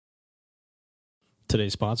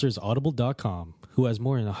Today's sponsor is Audible.com, who has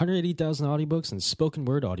more than 180,000 audiobooks and spoken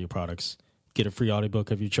word audio products. Get a free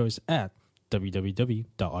audiobook of your choice at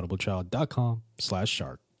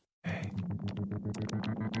www.audibletrial.com/shark. Hey.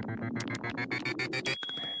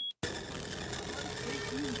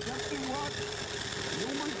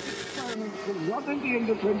 Resulted in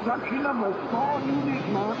the production of a small unit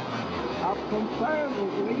mass of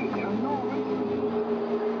comparatively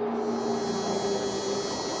enormous.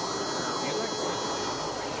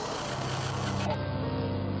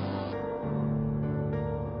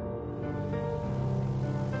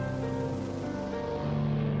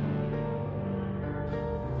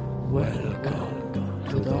 Welcome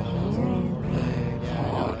to the Horror Play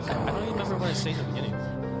Podcast. I don't even remember what I said at the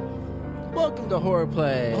beginning. Welcome to Horror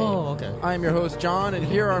Play. Oh, okay. I'm your host, John, and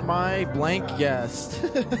here are my blank guests.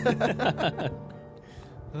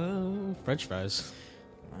 French fries.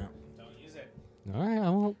 Don't use it. All right, I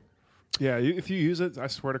won't. Yeah, if you use it, I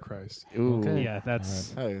swear to Christ. Ooh. Okay. Yeah,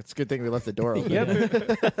 that's. Oh, it's a good thing we left the door open.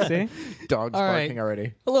 See? Dogs All right. barking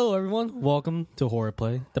already. Hello, everyone. Welcome to Horror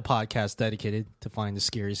Play, the podcast dedicated to finding the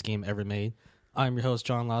scariest game ever made. I'm your host,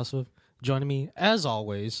 John Lasov. Joining me, as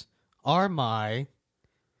always, are my...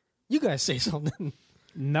 You guys say something.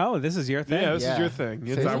 No, this is your thing. Yeah, this Yeah. is your thing.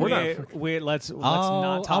 Say It's not, we're not. Let's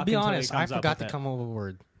not talk. I'll be until he honest. I comes up forgot with to it. come up with a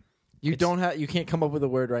word. You can't come up with a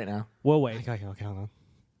word right now. We'll wait. Okay, hold on.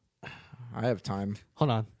 I have time. Hold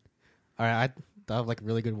on. All right, I have like a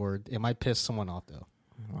really good word. It might piss someone off, though.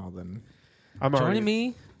 Well, then I'm already. Joining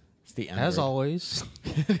me, it's the end as word. always,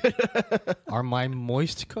 are my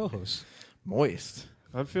moist co-hosts. Moist.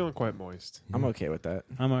 I'm feeling quite moist. I'm okay with that.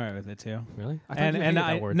 I'm all right with it too. Really? I And you hated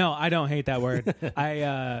I that word. no, I don't hate that word.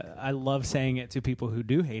 I love saying it to people who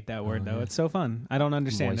do hate that word though. yeah. It's so fun. I don't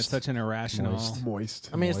understand. Moist. It's such an irrational. Moist. Moist.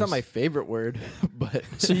 I mean, it's not Moist. my favorite word, but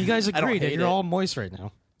So you guys I don't agree that hate you're it. all moist right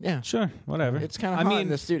now? yeah. Sure, whatever. It's kinda I hot mean, in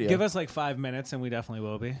the studio. Give us like 5 minutes and we definitely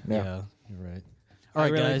will be. Yeah. You're right. All right, I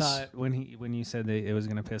really guys. thought when you said that it was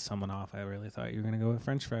going to piss someone off, I really thought you were going to go with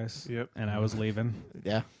French fries. Yep. And I was leaving.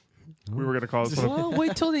 Yeah. We were gonna call this one. Well,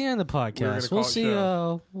 wait till the end of the We were gonna podcast. call We'll it see.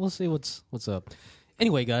 show. We'll see what's up.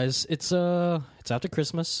 Anyway, guys, it's after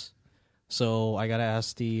Christmas, so I gotta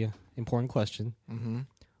ask the important question: Mm-hmm.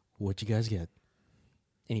 What'd you guys get?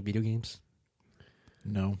 Any video games?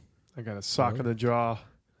 No. I got a sock in the jaw.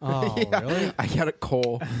 Oh, Yeah. really? I got it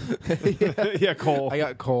Cole. Yeah, Cole. I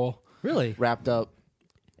got Cole Really? wrapped up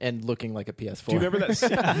and looking like a PS4. Do you remember that?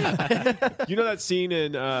 Scene? You know that scene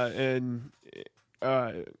in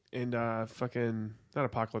fucking not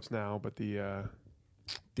Apocalypse Now, but the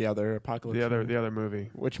other Apocalypse? other movie.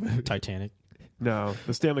 Which movie? Titanic. No,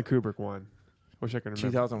 the Stanley Kubrick one. Wish I could remember.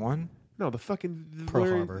 2001? No, the fucking Pearl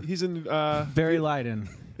where Harbor. He's in. Very Leiden.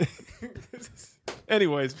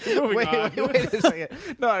 Anyways, moving on. Wait a second.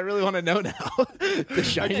 No, I really want to know now. The can't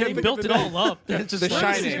Shining. think built of it the all up. It's just The like,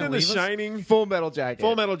 Shining. you're Scene gonna in The leave us? Shining. Full Metal Jacket.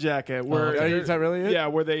 Full Metal Jacket. Where okay. Is that really it? Yeah,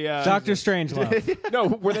 where they Doctor Strangelove. No,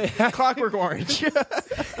 where they Clockwork Orange.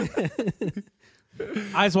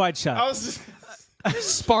 Eyes wide shut. I was just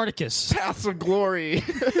Spartacus. Paths of Glory.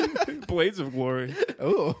 Blades of Glory.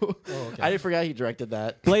 Oh. okay. I forgot he directed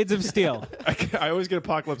that. Blades of Steel. I always get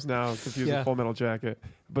Apocalypse Now confused Yeah. with Full Metal Jacket.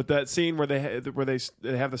 But that scene where they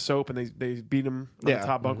have the soap and they beat him on Yeah. the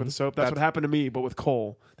top bunk with the soap. That's what happened to me, but with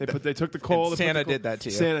coal. They took the coal. And they put Santa the coal- did that to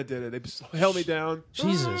you. Santa did it. They just held me down.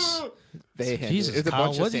 Jesus. They handed Jesus, it. It was a Kyle,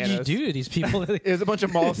 bunch what of did Santas. you do to these people? It was a bunch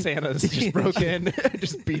of mall Santas just broke in,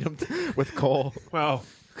 just beat them with coal. Wow.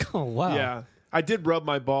 Oh, wow. Yeah. I did rub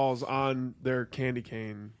my balls on their candy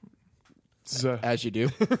cane. As you do.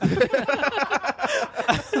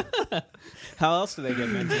 How else do they get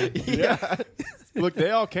minty? Yeah. Look,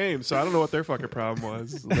 they all came, so I don't know what their fucking problem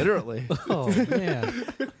was. Literally. Oh, man.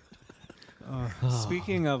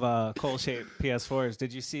 Speaking of coal-shaped PS4s,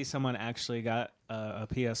 did you see someone actually got a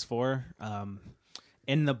PS4?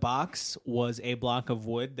 In the box was a block of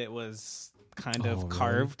wood that was kind of really?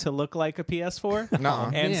 carved to look like a PS4.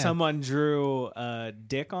 Nuh-uh. And Man. someone drew a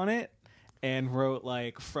dick on it and wrote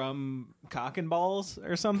like from cock and balls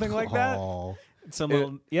or something like that. Oh, Some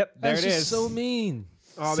little, yep, there that's it just is. so mean.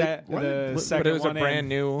 Oh, Set- what? the But second it was a one in. brand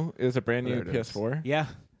new. It was a brand new There it is. PS4. Yeah,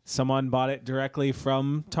 someone bought it directly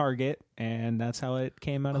from Target, and that's how it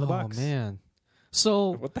came out of the box. Oh, man. So,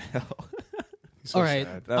 What the hell? So all right.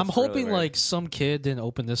 sad. That's I'm really hoping weird. like some kid didn't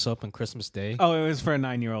open this up on Christmas Day. Oh, it was for a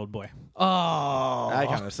 9-year-old boy. Oh. That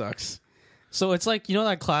kind of sucks. So it's like, you know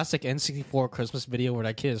that classic N64 Christmas video where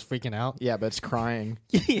that kid is freaking out? Yeah, but it's crying.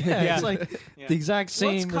 Yeah, it's like Yeah. the exact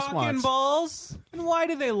same What's cock and response. balls? And why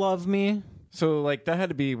do they love me? So, like, that had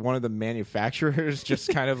to be one of the manufacturers just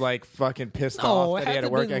kind of, like, fucking pissed No, off it that he had had to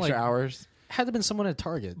to work been, extra like- hours. had to have been someone at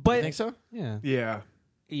Target. But You think so? yeah. Yeah.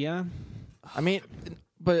 yeah, I mean,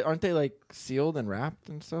 but aren't they like sealed and wrapped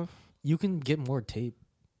and stuff? You can get more tape.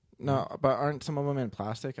 No, but aren't some of them in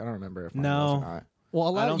plastic? I don't remember if mine No. was or not. Well, a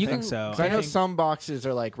lot I don't you think can, so. 'Cause I know think- some boxes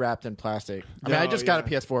are like wrapped in plastic. I mean, I No, just got a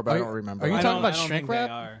yeah. PS4, but Are I you- don't remember. are you I talking don't- about I don't shrink think wrap?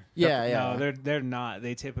 They are. Yeah, yeah. No, they're not.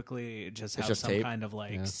 They typically just have just some tape? kind of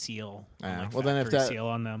like Yeah. seal. Yeah. Like Well, then if factory that- seal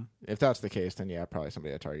on them. If that's the case, then yeah, probably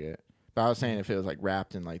somebody at Target. But I was saying if it was like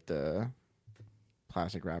wrapped in like the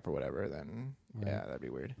plastic wrap or whatever, then yeah, that'd be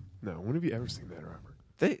weird. No. When have you ever seen that,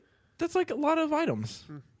 Robert? That's like a lot of items.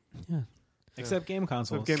 Except game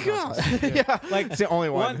consoles. Game God. consoles. yeah. Like It's the only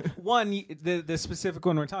one. the specific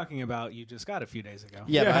one we're talking about, you just got a few days ago.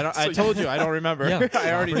 Yeah, Yeah, but I so told you I don't remember. Yeah.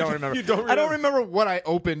 I already don't remember. You don't I don't remember what I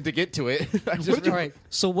opened to get to it. I just All right.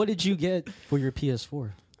 So what did you get for your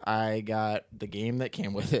PS4? I got the game that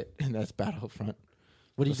came with it, and that's Battlefront.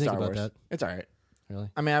 What do you The think Star about Wars. that? It's all right. Really?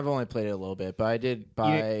 I mean, I've only played it a little bit, but I did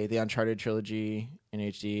buy the Uncharted trilogy in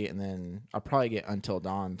HD, and then I'll probably get Until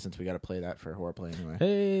Dawn since we got to play that for horror play anyway.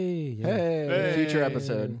 Hey. Yeah. Hey, future Hey.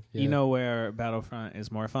 episode. Yeah. You know where Battlefront is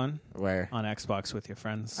more fun? Where? On Xbox with your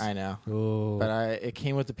friends. I know. Oh. But it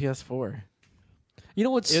came with the PS4. You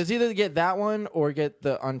know what's It was either to get that one or get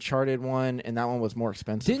the Uncharted one, and that one was more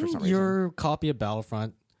expensive for some didn't reason. your copy of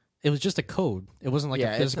Battlefront? It was just a code. It wasn't like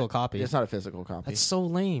a physical copy. It's not a physical copy. That's so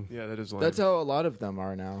lame. Yeah, that is. Lame. That's how a lot of them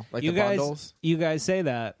are now. Like you the guys, bundles. you guys say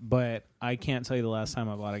that, but I can't tell you the last time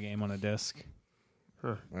I bought a game on a disc.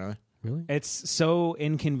 Really? Really? It's so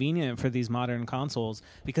inconvenient for these modern consoles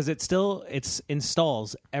because it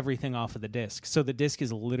installs everything off of the disc. So the disc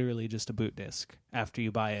is literally just a boot disc after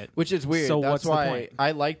you buy it. Which is weird. So That's what's the why point?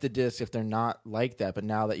 I like the discs if they're not like that, but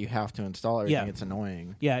now that you have to install everything, Yeah. it's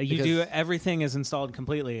annoying. Yeah, you Because- do. Everything is installed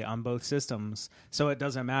completely on both systems, so it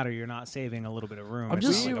doesn't matter. You're not saving a little bit of room. I'm It's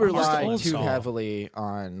just- We like a hard rely old too school. heavily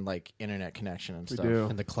on like internet connection and We stuff. do.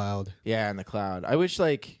 In the cloud. Yeah, in the cloud. I wish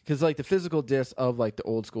because the physical disc of like the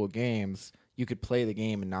old school games, you could play the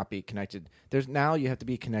game and not be connected. Now you have to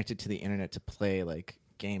be connected to the internet to play like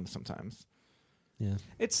games sometimes. Yeah.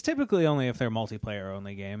 It's typically only if they're multiplayer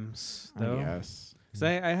only games, though. Yes. 'Cause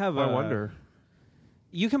I have. I wonder.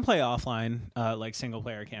 You can play offline, like single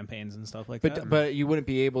player campaigns and stuff like that. But you wouldn't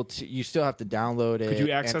be able to. You still have to download it. Could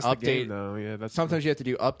you access and the update? game though? Yeah, that's Sometimes you have to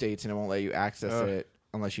do updates and it won't let you access Ugh. it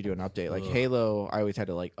unless you do an update. Like Halo, I always had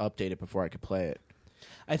to like update it before I could play it.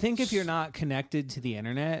 I think if you're not connected to the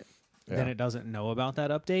internet, then Yeah. it doesn't know about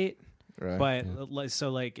that update. Right. But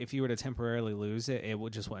so if you were to temporarily lose it, it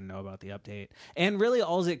would just wouldn't know about the update. And really,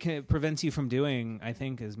 all it prevents you from doing, I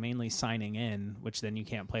think, is mainly signing in, which then you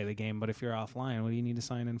can't play the game. But if you're offline, what do you need to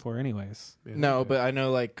sign in for, anyways? No, but I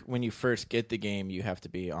know like when you first get the game, you have to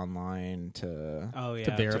be online to Oh yeah,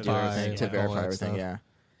 To verify. everything, to all verify that everything. stuff. Yeah,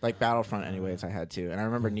 like Battlefront. Anyways, I had to, and I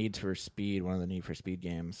remember Need for Speed, one of the Need for Speed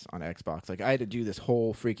games on Xbox. Like I had to do this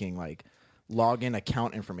whole freaking like login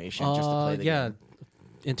account information just to play the game.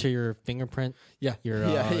 Into your fingerprint. Yeah, Your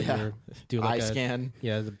Your, do eye like scan.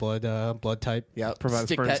 Yeah, the blood type. Yeah, Provide a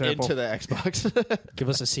stick sperm that sample. into the Xbox. Give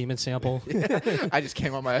us a semen sample. I just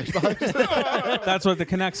came on my Xbox. That's what the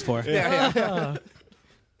Kinect's for.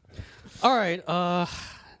 All right. I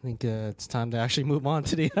think it's time to actually move on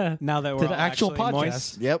to the Now that to we're the all actual actually podcast.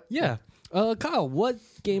 moist. Yep. Yeah. Kyle, what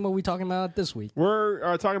game are we talking about this week?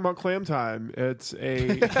 We're talking about Clam Time. It's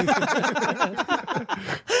a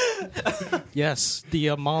Yes,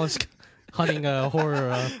 the mollusk hunting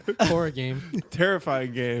horror game.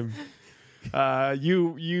 terrifying game.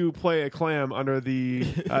 You play a clam under the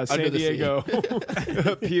San Under the sea.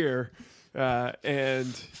 Diego pier and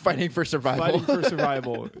Fighting for survival. fighting for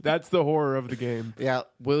survival. That's the horror of the game. Yeah.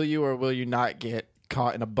 Will you or will you not get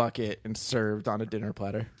caught in a bucket and served on a dinner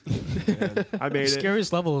platter? And I made The it.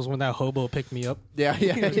 scariest level is when that hobo picked me up. Yeah,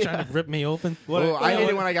 yeah. He was trying to rip me open. Oh, I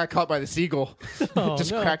hated when I got caught by the seagull. Oh,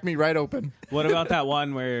 Just no. cracked me right open. What about that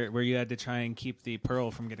one where you had to try and keep the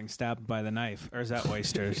pearl from getting stabbed by the knife? Or is that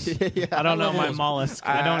oysters? I don't know level my was- mollusk.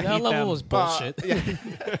 I don't That eat level them. was bullshit.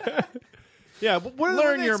 Yeah, but what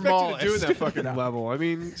Learn do they your expect you to do in mollusk. that fucking level? I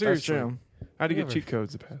mean, That's seriously. true. I had to get Whatever. cheat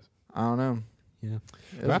codes to pass. I don't know. Yeah. It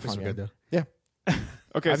was a Graphics fun were good game. though. Yeah.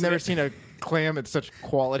 Okay, I've so never that- seen a clam at such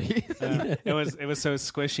quality. It was so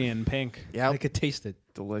squishy and pink. I Yeah. could taste it.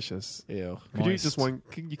 delicious. Ew. Could you eat Moist. just one?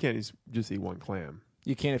 You can't just eat one clam.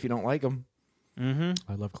 You can if you don't like them. Mm-hmm.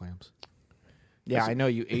 I love clams. Yeah, I know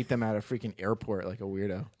you ate them at a freaking airport like a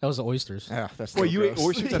weirdo. That was the oysters. Yeah, that's Well, so you ate gross.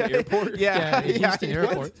 oysters at the airport? Yeah, at Houston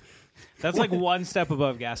Airport. That's like one step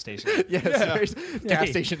above gas station. Yeah, seriously. Gas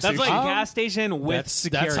station That's sushi. like gas station with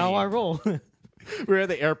security. That's how I roll. We were at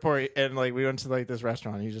the airport and like we went to like this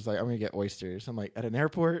restaurant. He's just like, I'm gonna get oysters. I'm like, at an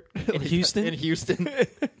airport In Houston? In Houston.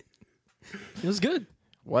 It was good.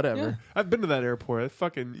 Whatever. Yeah. I've been to that airport.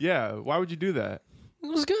 Why would you do that? It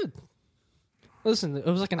was good. Listen, it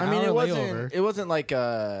was like an I hour mean, layover. it wasn't like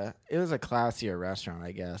it was a classier restaurant,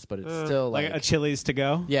 I guess, but it's still Like a Chili's to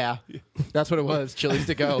go. yeah, that's what it was. Chili's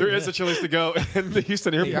to go. There is a Chili's to go in the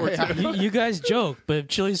Houston airport. Yeah. too. You guys joke, but if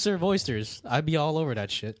Chili's serve oysters, I'd be all over that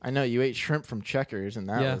shit. I know you ate shrimp from Checkers, and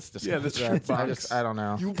that Yeah. was Yeah, the shrimp box. I don't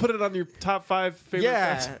know. You put it on your top 5 favorite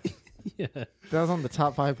fast Yeah, Yeah. that was on the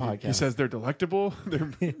top 5 podcast. He says they're delectable.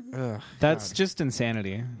 Ugh, That's God. just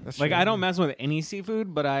insanity. That's Like true. I don't mess with any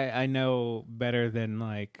seafood, but I know better than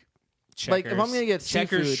like Checkers. Like, if I'm gonna get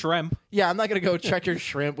Checkers seafood- shrimp. Yeah, I'm not gonna go Checkers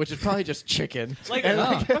shrimp, which is probably just chicken. Like,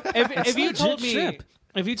 No. if you legit told me shrimp.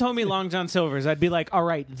 if you told me Long John Silver's, I'd be like, all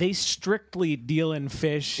right, they strictly deal in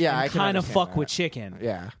fish. Yeah, I and can kind of understand fuck that. with chicken.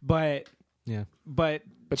 Yeah, but Yeah. but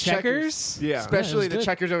Checkers. Yeah. especially it was the good.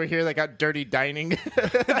 Checkers over here that got dirty dining.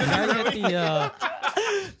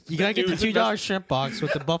 You gotta get the $2 shrimp box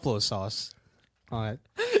with the buffalo sauce on it.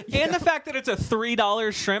 And the fact that it's a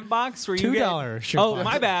 $3 shrimp box where you $2 get shrimp oh box.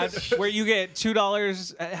 my bad, where you get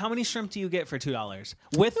 $2. How many shrimp do you get for $2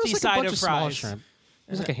 with It was the like a side bunch of of small fries? shrimp.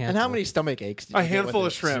 It was like a handful. And how many stomach aches? Did A you get handful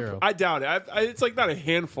with of it? shrimp. 0. I doubt it. It's like not a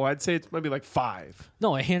handful. I'd say it's maybe like 5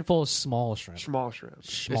 No, a handful of small shrimp. small shrimp.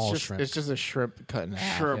 Small shrimp. It's just a shrimp cut in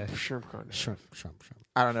half. Shrimp, yeah. shrimp kind of. Shrimp.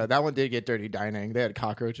 I don't know. That one did get dirty dining. They had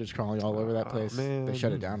cockroaches crawling all over that Oh, place. man. They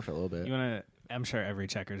shut it down for a little bit. You wanna? I'm sure every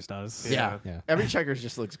Checkers does. Yeah. Yeah. Every Checkers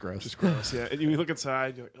just looks gross. Just gross. Yeah, and you look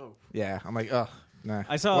inside, you're like, oh, Yeah, I'm like, oh, nah.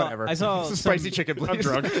 I saw whatever. some- spicy chicken. Please. I'm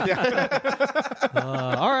drunk.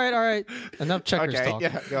 All right. Enough checkers Okay, talk.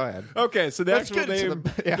 yeah, go ahead. Okay, so the Let's actual get to name,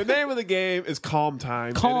 yeah. the name of the game is Calm Time.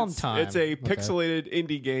 and Calm it's, Time. It's a Okay. pixelated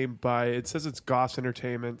indie game by. It says it's Goss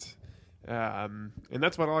Entertainment, and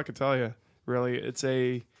that's about all I can tell you. Really, it's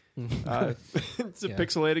a it's a Yeah.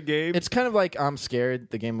 pixelated game. It's kind of like I'm Scared,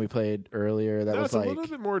 the game we played earlier. That No, was it's a like, little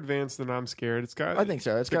bit more advanced than I'm Scared. It's got. I think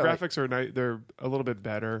so. It's the got like, graphics are they're a little bit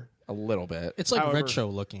better. a little bit, It's like However- retro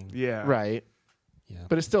looking. Yeah, right? Yeah.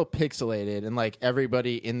 But it's still pixelated, and like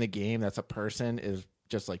everybody in the game that's a person is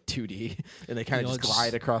just like 2D, and they kind You of know, just it's-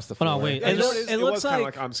 glide across the Hold floor. on, wait. Yeah, It you know looks- what it it looks was kind of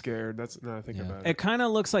like- like I'm Scared. That's now I think Yeah. about It it. kind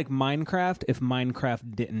of looks like Minecraft if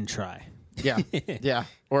Minecraft didn't try. Yeah, yeah,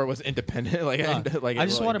 or it was independent. Like, Uh, like I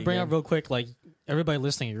just want to bring up real quick, like everybody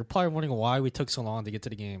listening, you're probably wondering why we took so long to get to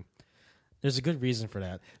the game. There's a good reason for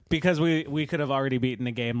that. Because we could have already beaten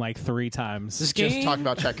the game like 3 times. This just game, talking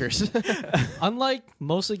about checkers. unlike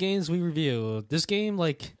most of the games we review, this game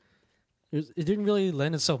like it didn't really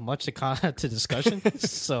lend itself much to to discussion.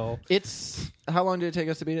 So It's how long did it take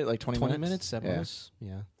us to beat it? Like 20 20 minutes. minutes, 7 Yeah. minutes.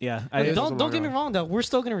 Yeah. Yeah, It is- Don't get me wrong though. We're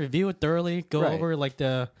still gonna review it thoroughly. Go Right. over like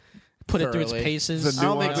put it through its Thoroughly. paces. The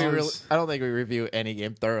I don't think we review any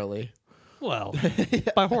game thoroughly. Well,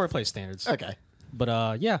 by horror play standards. Okay.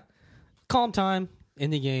 But yeah, calm time in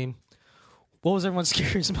the game. What was everyone's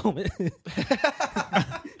scariest moment?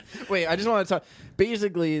 Wait, I just want to talk.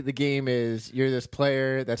 Basically, the game is you're this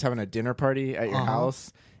player that's having a dinner party at your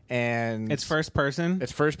house, and it's first person.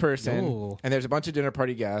 It's first person, Ooh. and there's a bunch of dinner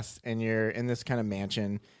party guests, and you're in this kind of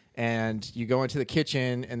mansion, and you go into the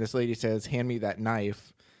kitchen, and this lady says, "Hand me that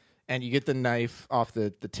knife." And you get the knife off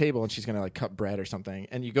the table, and she's gonna like cut bread or something.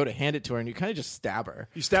 And you go to hand it to her, and you kind of just stab her.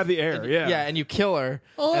 You stab the air. Yeah. Yeah, and you kill her,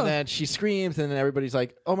 Oh. and then she screams, and then everybody's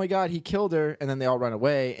like, "Oh my god, he killed her!" And then they all run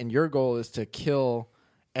away. And your goal is to kill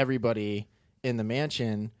everybody in the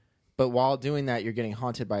mansion, but while doing that, you're getting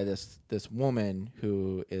haunted by this woman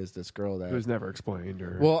who is this girl that It was never explained.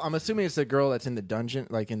 Or Well, I'm assuming it's the girl that's in the dungeon,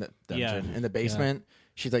 like in the dungeon, Yeah. in the basement.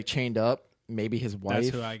 She's like chained up. Maybe his wife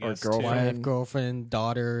who I or guess, too. girlfriend. Girlfriend,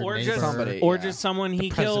 daughter, or neighbor. just Somebody. or yeah. just someone he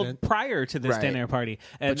president. killed prior to this Right. dinner party.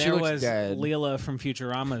 And But she there looks was dead. Leela from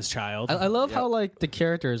Futurama's child. I love how like the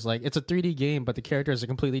characters like it's a 3D game, but the characters are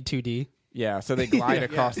completely 2D. Yeah, so they glide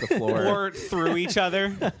across the floor. or through each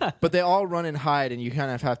other. But they all run and hide, and you kind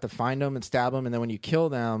of have to find them and stab them. And then when you kill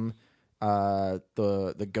them,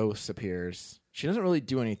 the ghost appears. She doesn't really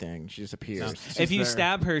do anything. She just appears. If you there.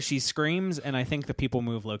 stab her, she screams, and I think the people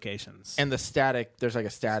move locations. And the static, there's like a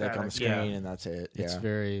static on the Static, screen, yeah. and that's it. It's Yeah.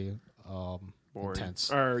 very boring. intense.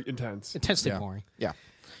 Or intense. Intensely Yeah. boring. Yeah.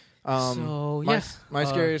 So, my, yeah. my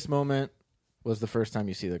scariest moment was the first time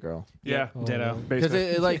you see the girl. Yeah. Ditto. Because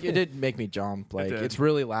Basement. it did make me jump. Like did. it's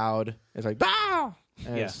really loud. It's like ah.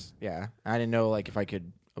 And Yeah. it's- yeah. I didn't know like if I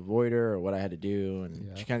could avoid her or what I had to do, and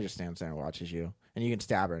Yeah. she kind of just stands there and watches you, and you can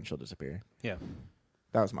stab her and she'll disappear. Yeah.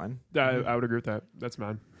 That was mine. I would agree with that. That's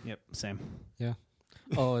mine. Yep. Same. Yeah.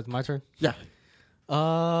 Oh, it's my turn. Yeah.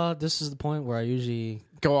 This is the point where I usually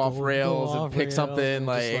Go off Go rails off and pick rails something and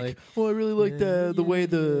just like, oh, I really like the way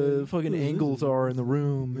the fucking angles are in the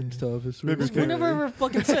room and stuff. It's really Maybe scary. we never ever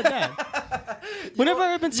fucking said that. Whenever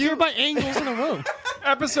I've been scared by angles in a room.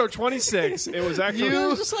 Episode 26. It was actually. I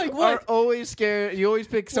was just like, what? Are always scared. You always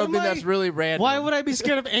pick something am I- that's really random. Why would I be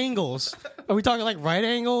scared of angles? Are we talking like right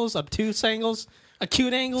angles, obtuse angles,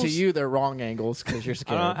 acute angles? To you, they're wrong angles because you're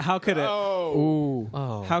scared. How could it? Oh.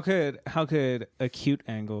 Oh. How could acute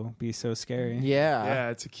angle be so scary? Yeah. Yeah,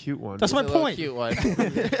 it's a cute one. That's my It's a little point. cute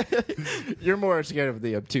one. You're more scared of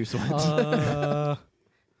the obtuse ones.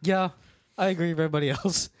 Yeah, I agree with everybody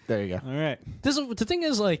else. There you go. All right. The thing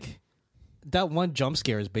is, like, that one jump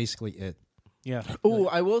scare is basically it. Yeah. Oh,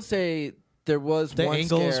 I will say there was The one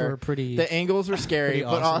angles scare. were pretty. The angles were scary, Pretty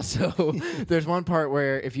but awesome. also there's one part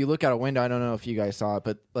where if you look out a window, I don't know if you guys saw it,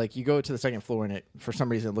 but like you go to the second floor and it for some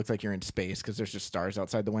reason it looks like you're in space because there's just stars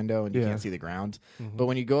outside the window and you Yeah. can't see the ground. But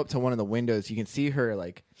when you go up to one of the windows, you can see her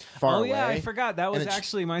like far Oh away. yeah, I forgot. That was then she-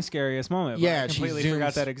 actually my scariest moment. But Yeah, I she completely zooms-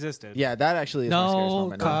 forgot that existed. Yeah, that actually is my scariest no,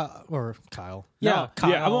 moment. Kyle. No, Yeah, Kyle.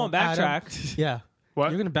 yeah, I won't Adam. backtrack. Yeah. What?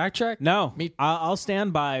 You're gonna backtrack? No, Me- I'll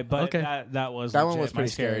stand by. But Okay. that was That one legit was pretty my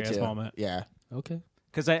scary scariest too. moment. Yeah. Okay.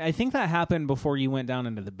 Because I think that happened before you went down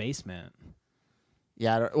into the basement.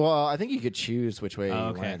 Yeah, well, I think you could choose which way Oh, you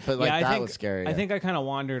okay, went, but like yeah, I that think, was scary. I think I kind of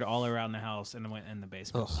wandered all around the house and went in the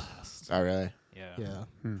basement Ugh. last. Oh, really? Yeah.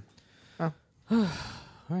 Yeah. All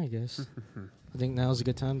right, guys. I think now is a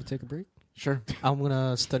good time to take a break. Sure. I'm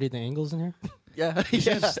gonna study the angles in here. Yeah.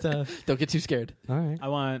 Just, Don't get too scared. all right. I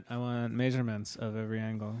want measurements of every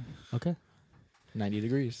angle. Okay. 90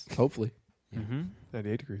 degrees, hopefully. Mm-hmm.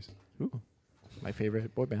 98 degrees. My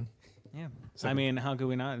favorite boy band. Yeah. I mean, how could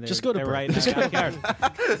we not? They're, Just go to they're break. right in Just our backyard.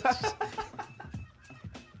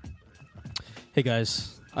 Hey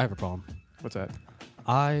guys, I have a problem. What's that?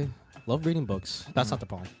 I love reading books. That's not the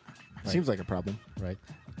problem, Seems like a problem. right?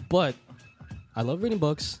 But I love reading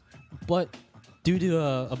books. But due to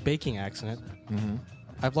a baking accident,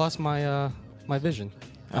 I've lost my my vision.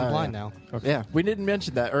 I'm blind now. Yeah, we didn't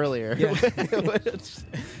mention that earlier. Yeah.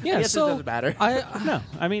 Yeah, Yeah, so it doesn't matter. No,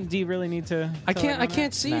 I mean, do you really need to? I tell can't everyone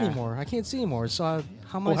that? see Nah. anymore. I can't see anymore. So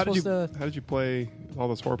how am I How supposed to? did you play all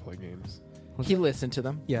those horror-play games? He listened to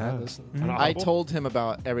them. Yeah. Oh. listen. On I Audible? told him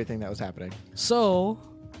about everything that was happening. So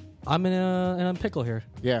I'm in a pickle here.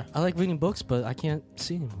 Yeah. I like reading books, but I can't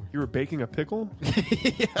see anymore. You were baking a pickle?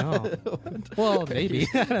 Oh. Well, maybe.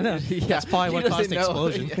 I don't know. Yeah. That's probably He what caused the doesn't know.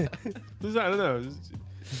 explosion. Yeah. I don't know.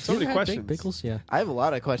 So You many ever had baked questions. Pickles, yeah. I have a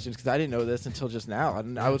lot of questions because I didn't know this until just now.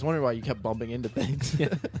 And I was wondering why you kept bumping into things. Yeah.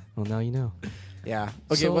 Well, now you know. Yeah.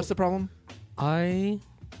 Okay, So- what's the problem? I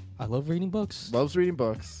love reading books, Loves reading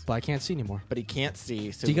books, but I can't see anymore. but he can't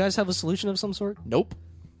see. So Do you guys have a solution of some sort? Nope.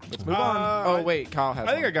 Let's move on. Oh, wait. Kyle has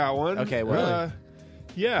I think one. I got one. Okay, what?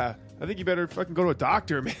 Yeah. I think you better fucking go to a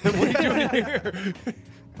doctor, man. What are you doing here?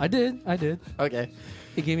 I did. Okay.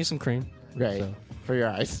 He gave me some cream. Great. So. For your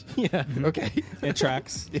eyes. Yeah. Okay. It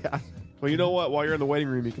tracks. Yeah. Well, you know what? While you're in the waiting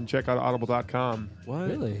room, you can check out audible.com. What?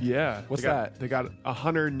 Really? Yeah. What's they got, that? They got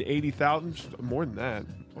 180,000, more than that.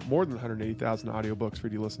 More than 180,000 audiobooks for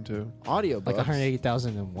you to listen to. Audio Like books.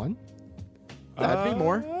 180,001? That'd be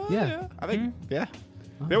more. Yeah. I think. Yeah.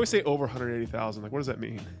 They always say over 180,000. Like, what does that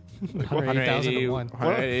mean? Like, what- 180,001.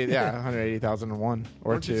 180, yeah, 180,001 or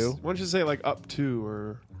why don't you- two. Why don't you say like up to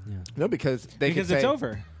or? No, because they Because could it's say,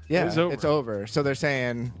 over. Yeah, It's over. it's over. So they're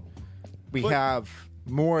saying we But- have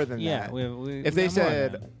more than Yeah. that. We If they got more than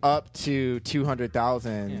said that. up to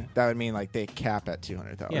 200,000, Yeah. that would mean like they cap at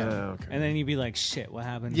 200,000. Yeah. okay. And then you'd be like, shit, what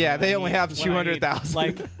happened? Yeah, when they I only need- have when I need, 200,000.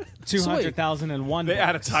 Like 200,001. They add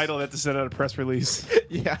a books. title. They have to send out a press release.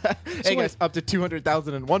 Yeah. Hey guys, up to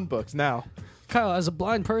 200,001 books now. Kyle, as a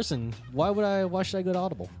blind person, why should I go to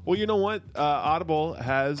Audible? Well, you know what? Audible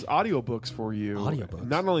has audiobooks for you. Audiobooks.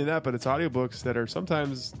 Not only that, but it's audiobooks that are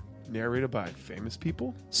sometimes narrated by famous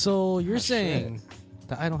people. So you're saying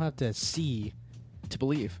that I don't have to see, To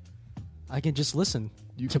believe. I can just listen.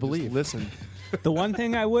 You To can just believe. listen. The one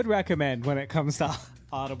thing I would recommend when it comes to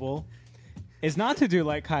Audible is not to do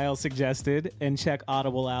like Kyle suggested and check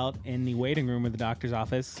Audible out in the waiting room of the doctor's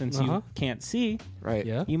office since Uh-huh. you can't see. Right.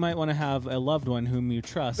 Yeah. You might want to have a loved one whom you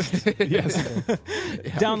trust Yes.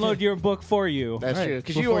 download your book for you. That's Right. true.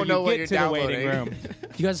 Because you Before won't know you what get you're to the downloading. waiting room. Do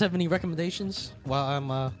you guys have any recommendations while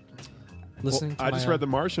I'm listening to I my, just read The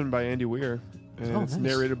Martian by Andy Weir. And Oh, it's nice.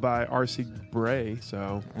 narrated by R.C. Bray.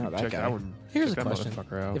 So Oh, that check guy. that one. Here's check a that question.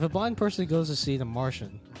 motherfucker out. If a blind person goes to see The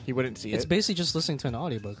Martian, He wouldn't see it's it. basically just listening to an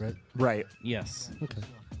audiobook, right? Right. Yes. Okay.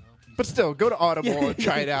 But still, go to Audible and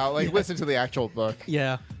try it out. Like, listen to the actual book.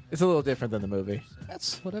 Yeah. It's a little different than the movie.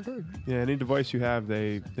 That's what I've heard. Yeah, any device you have,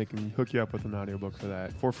 they can hook you up with an audiobook for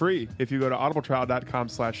that for free. If you go to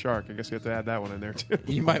audibletrial.com/shark, I guess you have to add that one in there too.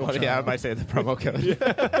 You might want to, I might say the promo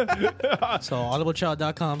code. So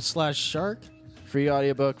audiblechild.com/shark Free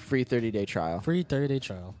audiobook, free 30-day trial. Free 30-day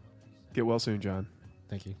trial. Get well soon, John.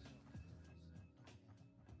 Thank you.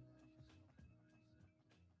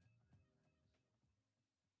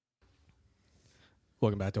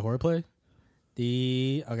 Welcome back to Horror Play.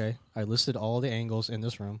 I listed all the angles in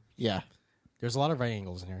this room. Yeah. There's a lot of right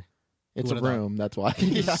angles in here. It's Who a would've room, that's why.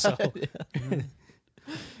 So-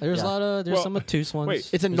 There's Yeah. a lot of Well, some obtuse ones. wait.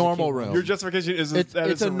 It's a There's normal cute room. one. Your justification is It's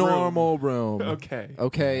that a room. normal room. Okay.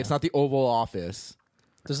 Okay, it's not the Oval Office.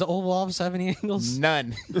 Does the Oval Office have any angles?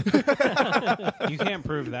 None. You can't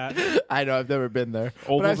prove that. I know, I've never been there.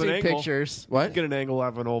 Oval's but I've an seen angle. pictures. What? Get an angle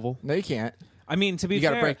out of an oval. No, you can't. I mean, to be You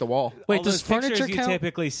fair, got to break the wall. Wait, all does those pictures furniture you count?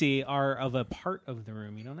 typically see are of a part of the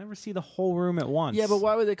room. You don't ever see the whole room at once. Yeah, but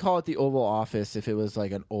why would they call it the Oval Office if it was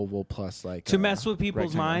like an oval plus like To mess with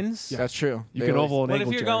people's rectangle? minds. That's true. You They can always- oval an What angle.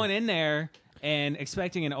 if you're Jerry. going in there and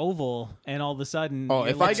expecting an oval, and all of a sudden, Oh,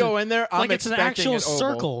 it if I looks go in there, I'm Like it's an expecting actual an oval.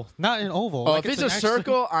 circle, not an oval. Oh, Like if it's a an actual-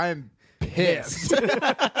 circle, I'm pissed.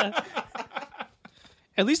 At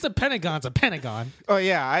least the Pentagon's a pentagon. Oh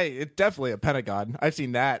yeah, it's definitely a pentagon. I've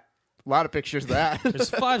seen that. A lot of pictures of that. There's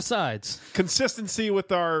 5 sides. Consistency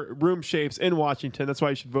with our room shapes in Washington. That's why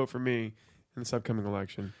you should vote for me in this upcoming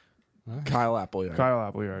election. Kyle Appleyard. Kyle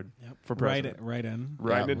Appleyard for right, president. right in.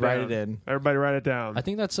 Writing Yeah, it write down. it in. Everybody write it down. I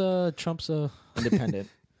think that's Trump's. Independent.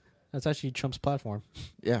 That's actually Trump's platform.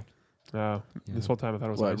 Yeah. This whole time I thought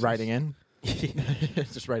it was What, ISIS. writing in?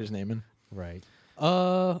 Just write his name in. Right.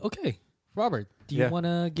 Okay. Robert, do you Yeah. want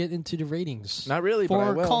to get into the ratings? Not really, but I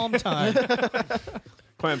For will. calm time.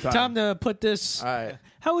 Clam time. Time to put this. All right.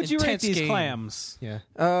 How would you rate Intense these game. clams? Yeah.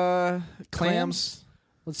 Clams.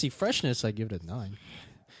 Let's see. Freshness, I give it a 9.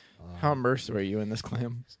 How immersed were you in this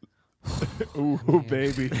clam? Ooh,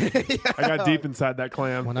 baby. I got deep inside that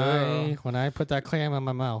clam. When I put that clam in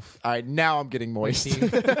my mouth. All right, now I'm getting moist. See,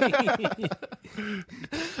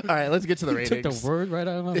 All right, let's get to the took ratings. the word right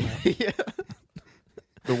out of my mouth.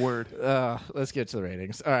 The word. Let's get to the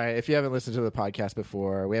ratings. All right, if you haven't listened to the podcast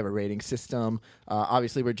before, we have a rating system.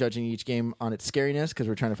 Obviously, we're judging each game on its scariness because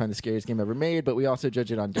we're trying to find the scariest game ever made, but we also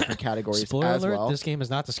judge it on different categories Spoiler as alert, well. this game is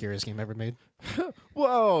not the scariest game ever made.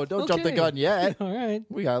 Whoa, don't jump the Okay. gun yet. All right.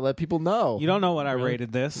 We got to let people know. You don't know what I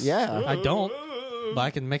rated this. Yeah, I don't, but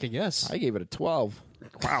I can make a guess. I gave it a 12.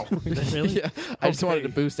 Wow. Really? Yeah, I just wanted to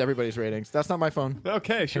boost everybody's ratings. That's not my phone.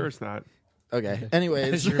 Okay, sure it's not. Okay.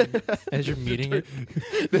 Anyways, As you're meeting it.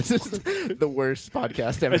 this is the worst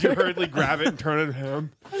podcast ever. As you hurriedly grab it and turn it around.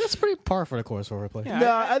 That's pretty par for the course for replay. Yeah,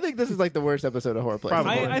 No, I think this is like the worst episode of Horror Play.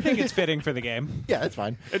 Probably. I think it's fitting for the game. Yeah, that's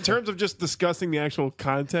fine. In terms of just discussing the actual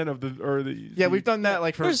content of the Yeah, we've done that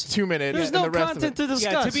like for There's- 2 minutes. There's and no the rest content of to it.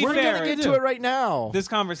 discuss. to be We're fair, gonna get to it right now. This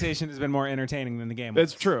conversation has been more entertaining than the game.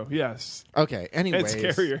 It's true, yes. Okay. Anyways,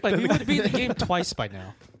 It's scarier. Like, we would beat the game twice by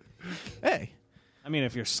now. Hey, I mean,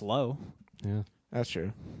 if you're slow. Yeah. that's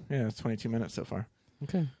true. Yeah, it's 22 minutes so far.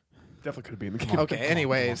 Okay. Definitely could be in the game. Okay.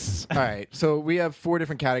 Anyways, all right. So we have 4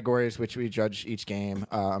 different categories which we judge each game: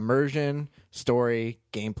 immersion, story,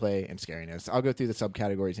 gameplay, and scariness. I'll go through the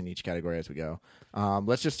subcategories in each category as we go.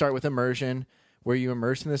 Let's just start with immersion, where you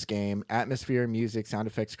immerse in this game. Atmosphere, music, sound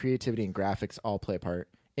effects, creativity, and graphics all play a part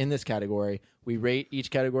in this category. We rate each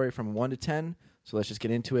category from 1 to 10. So let's just get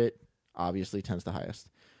into it. Obviously, 10's the highest.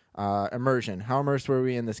 Immersion. How immersed were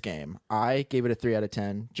we in this game? I gave it a 3 out of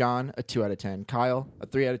 10. John, a 2 out of 10. Kyle, a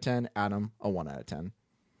 3 out of 10. Adam, a 1 out of 10.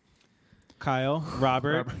 Kyle,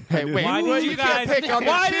 Robert. Hey, wait. Why well, did you can't guys? pick on the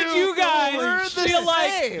Why two. did you We're guys the feel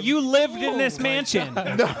like same. you lived in this mansion?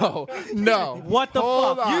 No. What the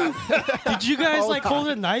Hold fuck? on. Did you guys Hold like on. hold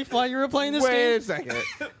a knife while you were playing this Wait game? a second.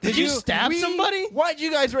 Did you stab somebody? Why'd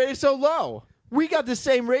you guys rate it so low? We got the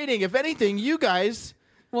same rating. If anything, you guys.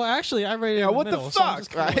 Well, actually, I rated it in what the the middle. So I'm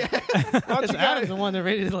fuck? just Because Adam's the one that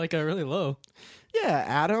rated it like a really low. Yeah,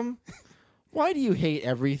 Adam. Why do you hate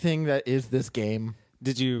everything that is this game?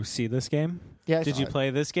 Did you see this game? Yeah, I Did saw you it. play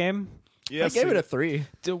this game? Yes, I gave it a 3.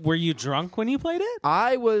 Were you drunk when you played it?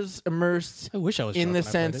 I was immersed I wish I was in drunk the when I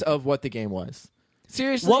played sense it. of what the game was.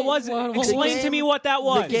 Seriously, What was it? what Explain was to it? me what that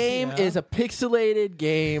was. The game Yeah. is a pixelated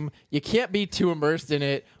game. You can't be too immersed in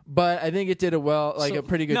it, but I think it did a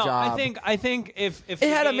pretty good no, job. I think if it the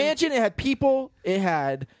had a game- mansion, it had people, it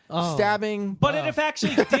had stabbing. But if it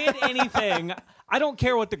actually did anything, I don't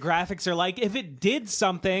care what the graphics are like. If it did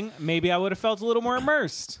something, maybe I would have felt a little more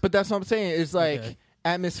immersed. But that's what I'm saying. Is like Okay.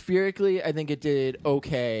 atmospherically, I think it did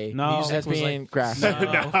okay. No. Music as was being like- graphic.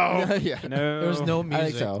 No. yeah, No, There was no music. I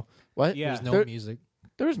think so. What? Yeah. There was no There- music.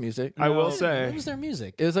 There was music. I will What say, was their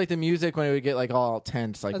music? It was like the music when it would get like all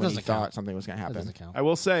tense, like That when you doesn't thought count. something was going to That happen. doesn't count. I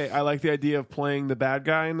will say, I like the idea of playing the bad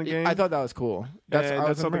guy in the game. I thought that was cool. that's I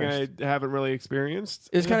was something immersed. I haven't really experienced.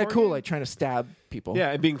 It's in a kind of horror cool, game. like trying to stab people.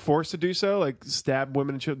 Yeah, and being forced to do so, like stab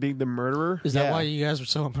women and being the murderer. Is that Yeah. why you guys were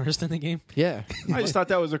so immersed in the game? Yeah. I just thought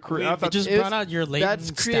that was a I It thought just It's- brought out your latent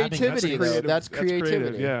that's stabbing creativity, instinct. though. That's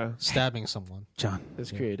creativity. Yeah. Stabbing someone. John,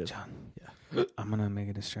 It's creative. John. I'm gonna make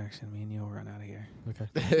a distraction. Me and you'll run out of here.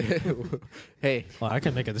 Okay. Hey, Well, I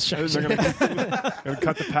can make a They're distraction. gonna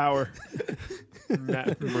cut the power.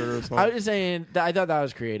 Murder assault. I was just saying that I thought that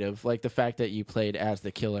was creative, like the fact that you played as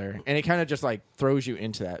the killer, and it kind of just like throws you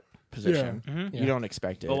into that position. Mhm. You don't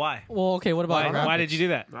expect it. But why? Well, okay. What about Why graphics? did you do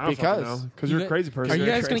that? I don't Because- fucking know. You're a You crazy person. Are you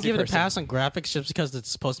You're a guys going to crazy give it a person. pass on graphics just because it's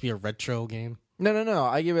supposed to be a retro game? No.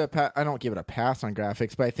 I give it I don't give it a pass on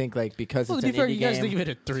graphics, but I think like because Well, it's to an be fair, indie you guys game, give it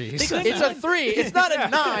a 3. it's a 3. It's not a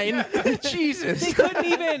 9. Jesus.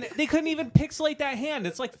 They couldn't even pixelate that hand.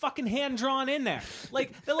 It's like fucking hand drawn in there.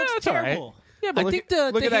 Like that looks That's all right. terrible. Yeah, I think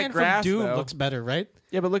the look at that hand grass, from Doom though. looks better, right?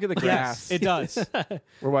 Yeah, but look at the grass. Yes, it does.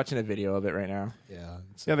 We're watching a video of it right now. Yeah.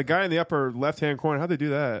 Yeah, the guy in the upper left-hand corner. How'd they do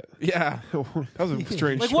that? Yeah. That was a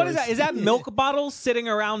strange. Like what is choice. that? Is that milk bottles sitting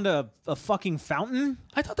around a fucking fountain?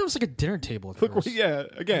 I thought that was like a dinner table at Look, first. yeah.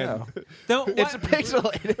 Again, No, It's what?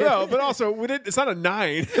 pixelated. no, but also we didn't. It's not a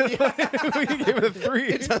 9. We gave it a 3.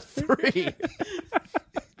 It's a 3.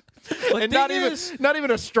 But And thing not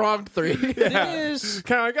even a strong 3. thing is,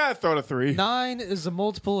 I gotta throw it a 3. 9 is a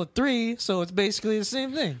multiple of 3, so it's basically the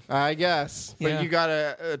same thing. I guess. But Yeah. you got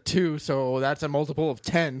a 2, so that's a multiple of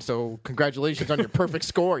 10. So congratulations on your perfect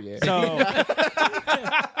score. Yeah.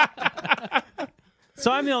 So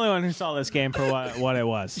I'm the only one who saw this game for what it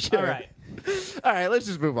was. All right. All right, let's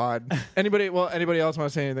just move on. Anybody else want to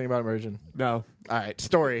say anything about immersion? No. All right,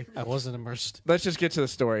 story. I wasn't immersed. Let's just get to the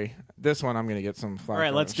story. This one I'm going to get some flack. All right,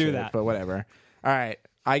 for let's and do shit, that. But whatever. All right.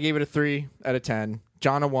 I gave it a 3 out of 10.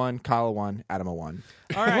 John a 1, Kyle a 1, Adam a 1.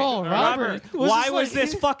 All right. Whoa, Robert, was why this was like-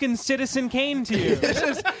 this fucking Citizen Kane to you? This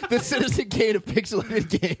is the Citizen Kane of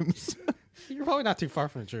pixelated games. You're probably not too far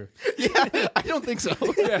from the truth. Yeah, I don't think so.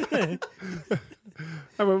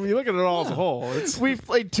 I mean, when you look at it all as a whole, it's We've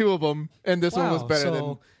played 2 of them, and this one was better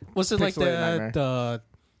so was it like Pixelated Nightmare.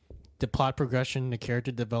 the plot progression, the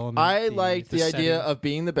character development? I liked the idea setting? of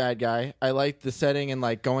being the bad guy. I liked the setting and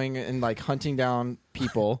like going and like hunting down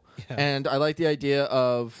people. Yeah. And I liked the idea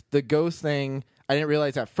of the ghost thing. I didn't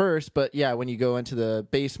realize at first, but yeah, when you go into the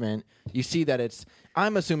basement, you see that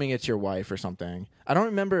I'm assuming it's your wife or something. I don't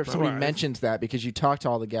remember if somebody wife. mentions that because you talk to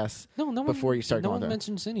all the guests no one before you start no going one there.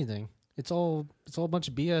 mentions anything. It's all a bunch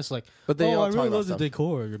of BS. Like, But they all I talk really about love the stuff.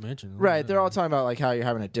 decor you mentioned. Right, they're all talking about like how you're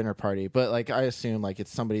having a dinner party, but like I assume like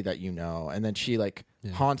it's somebody that you know, and then she like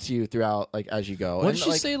haunts you throughout like as you go. What And, did she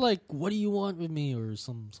like, say? Like, what do you want with me, or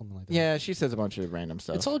something like that? Yeah, she says a bunch of random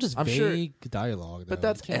stuff. it's all just I'm sure, vague dialogue. but though.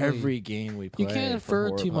 that's You can't really- every game we play. You can't for infer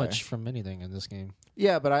horror too play. much from anything in this game.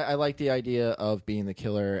 Yeah, but I like the idea of being the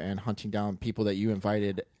killer and hunting down people that you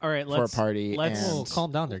invited All right, for a party. let's- and Oh,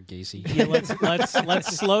 calm down there, Gacy. Yeah,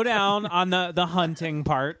 let's slow down on the hunting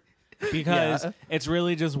part because it's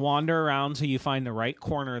really just wander around till you find the right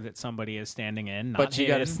corner that somebody is standing in. Not but you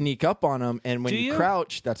got to hidden. sneak up on them, and when Do you you?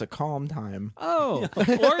 crouch, that's a calm time. Oh,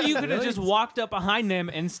 or you could have just walked up behind them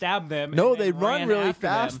and stabbed them. No, and they then run ran really after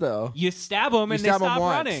fast, them. though. You stab them You and they stab them stop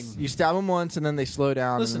once. running. You stab them once, and then they slow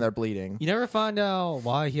down, Listen, and then they're bleeding. You never find out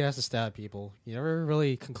why he has to stab people. You never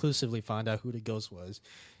really conclusively find out who the ghost was.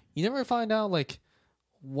 You never find out like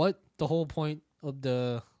what the whole point of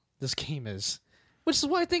this game is, which is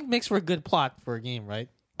what I think makes for a good plot for a game, right?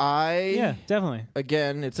 Yeah, definitely.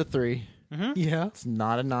 Again, it's a 3. Yeah, It's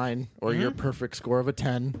not a 9 or your perfect score of a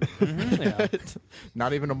 10. yeah, It's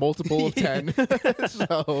not even a multiple of 10.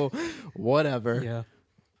 So, whatever. yeah.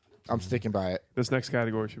 I'm sticking by it. this next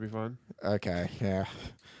category should be fun. Okay, yeah.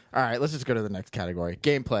 All right, let's just go to the next category.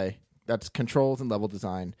 Gameplay. That's controls and level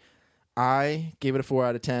design. I gave it a 4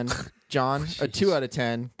 out of 10. John, a 2 out of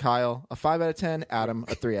 10. Kyle, a 5 out of 10. Adam,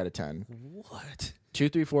 a 3 out of 10. What? 2,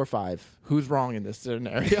 3, 4, 5. Who's wrong in this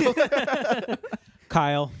scenario?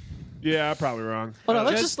 Kyle. Yeah, probably wrong. Hold on,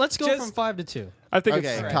 let's go just- from 5 to 2. I think Okay,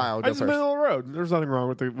 it's Kyle, I go just first. middle of the road. There's nothing wrong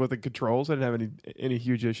with the controls. I didn't have any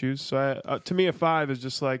huge issues. So to me, a 5 is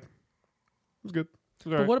just like it was good. It was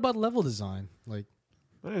all But right. what about level design? Like,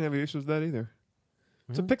 I didn't have any issues with that either.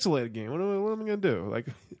 It's a pixelated game. What am I going to do? Like,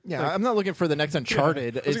 Yeah, I'm not looking for the next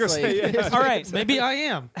Uncharted. I was It's gonna say, like, yeah. All right, maybe I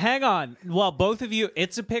am. hang on. Well, both of you,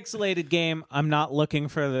 it's a pixelated game. I'm not looking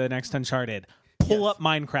for the next Uncharted. Pull up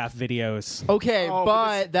Minecraft videos. okay, Oh,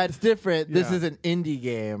 but that's different. This Yeah. is an indie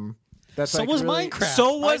game. That's So like was really- Minecraft.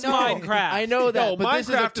 So was I know. Minecraft. I know that, No, but this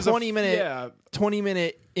is a Minecraft is a- 20-minute yeah.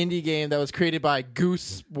 20-minute indie game that was created by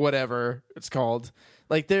Goose, whatever it's called.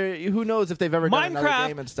 Like, who knows if they've ever done another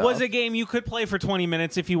game and Minecraft stuff. was a game you could play for 20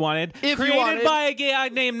 minutes if you wanted. If you created wanted. by a guy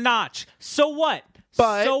named Notch. So what?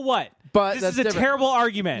 But- so what? but this that's is a different. terrible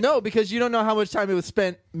argument. No, because you don't know how much time it was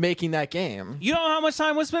spent making that game. You don't know how much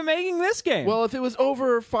time was spent making this game. Well, if it was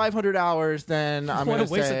over 500 hours, then I'm What going a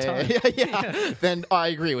to waste of say, time. yeah, then I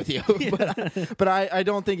agree with you. But I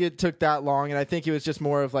don't think it took that long, and I think it was just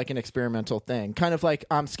more of like an experimental thing, kind of like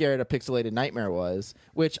I'm Scared a Pixelated Nightmare was,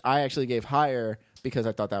 which I actually gave higher because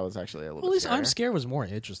I thought that was actually a little. At least bit I'm scarier. Scared was more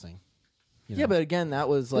interesting. You know? Yeah, but again, that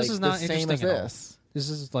was like this is not the same interesting as at all. this. This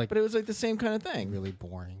is like But it was like the same kind of thing. really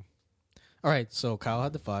boring. All right, so Kyle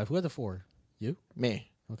had the 5. Who had the 4? You? Me.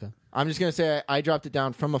 Okay. I'm just gonna say I dropped it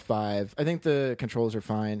down from a 5. I think the controls are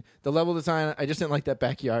fine. The level design, I just didn't like that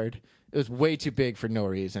backyard. It was way too big for no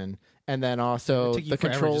reason. And then also It took you the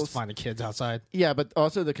forever controls. just to find the kids outside. Yeah, but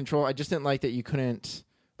also the control. I just didn't like that you couldn't.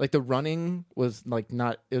 Like the running was like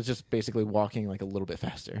not. It was just basically walking like a little bit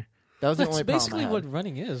faster. That was the That's only basically problem I had. what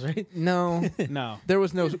running is, right? No, no. there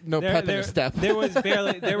was no pep in the step. There was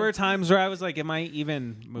barely. There were times where I was like, "Am I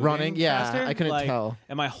even moving Running? Yeah, faster? I couldn't Like, tell.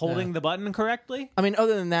 Am I holding the button correctly?" I mean,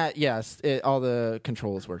 other than that, yes, all the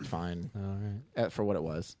controls worked fine All right. for what it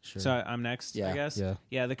was. Sure. So I'm next, Yeah. I guess.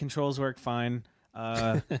 Yeah. The controls worked fine.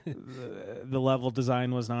 The level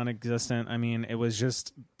design was non-existent. I mean, it was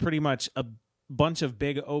just pretty much a bunch of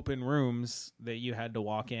big open rooms that you had to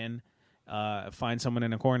walk in, find someone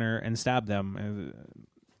in a corner, and stab them.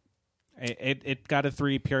 It got a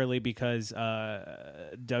 3 purely because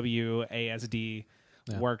WASD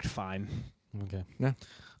worked fine. Okay. Yeah.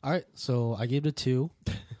 All right, so I gave it a 2.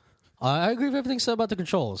 I agree with everything said about the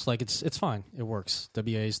controls. Like it's fine. It works.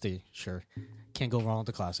 WASD, sure. Can't go wrong with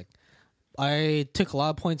the classic. I took a lot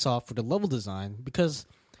of points off for the level design because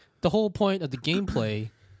the whole point of the gameplay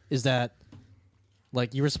is that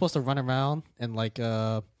like you were supposed to run around and like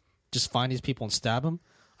just find these people and stab them.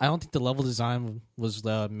 I don't think the level design was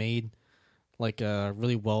made like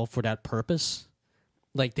really well for that purpose.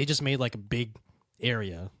 Like they just made like a big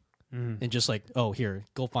area and just like, oh, here,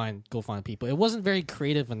 go find people. It wasn't very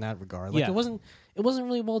creative in that regard. Like Yeah. it wasn't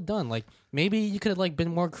really well done. Like maybe you could have like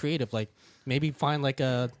been more creative. Like maybe find like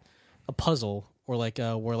a puzzle or like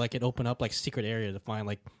where like it opened up like secret area to find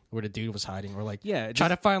like where the dude was hiding, or like try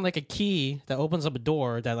to find like a key that opens up a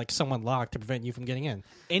door that like someone locked to prevent you from getting in.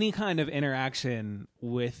 Any kind of interaction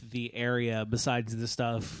with the area besides the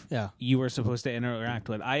stuff you were supposed to interact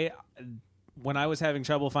with. When I was having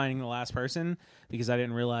trouble finding the last person because I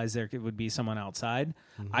didn't realize there would be someone outside,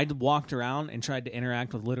 I walked around and tried to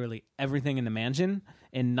interact with literally everything in the mansion,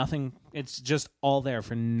 and nothing. It's just all there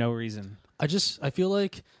for no reason. I feel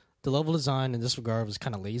like the level design in this regard was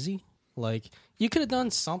kind of lazy. Like you could have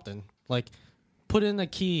done something, like put in a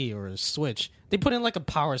key or a switch. They put in like a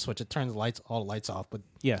power switch. It turns all the lights off, but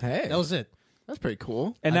Yeah, Hey, that was it. that's pretty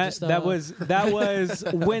cool. and I that just, that was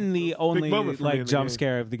when the only moment for me in the jump game.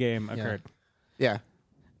 scare of the game occurred. Yeah,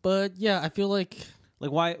 But yeah, I feel like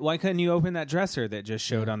Like why couldn't you open that dresser that just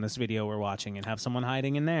showed on this video we're watching and have someone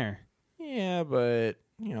hiding in there? yeah, but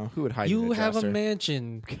who would hide? in you a have a dresser?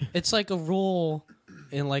 mansion. It's like a rule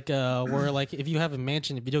in like where like if you have a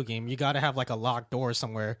mansion in a video game, you got to have like a locked door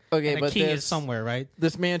somewhere. Okay, and a but key this- is somewhere, right?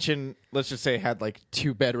 This mansion, let's just say, had like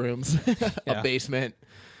 2 bedrooms, Yeah. a basement,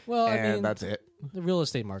 Well, and I mean, that's it. the real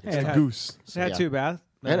estate market. It had- Goose. It had Yeah. 2 baths.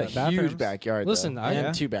 It had a bathrooms. huge backyard. Listen, though. I- and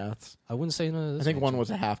Yeah. 2 baths. I wouldn't say no to this. I think one mansion. was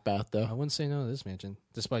a half bath I though. wouldn't say no to this mansion,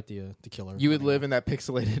 despite the killer. You would live in that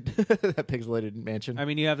pixelated that pixelated mansion. I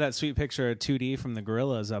mean, you have that sweet picture of 2D from the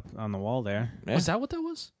gorillas up on the wall there. Yeah. Was that what that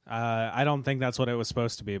was? I don't think that's what it was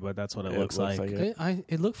supposed to be, but that's what it looks like. it.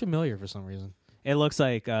 It looked familiar for some reason. It looks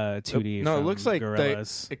like 2D. No, it from looks like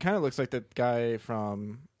gorillas. it kind of looks like the guy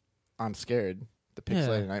from I'm Scared, the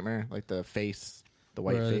pixelated nightmare, like the face, the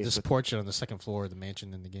white Or face. this with- portrait on the second floor of the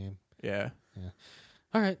mansion in the game. yeah,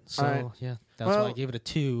 All right, so All right. yeah, that's Well- why I gave it a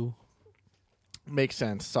 2. makes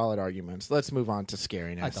sense. Solid arguments. Let's move on to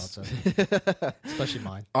scariness. I thought so, especially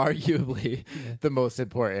mine. Arguably the most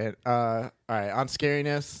important. All right, on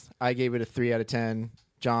scariness, I gave it a 3 out of 10.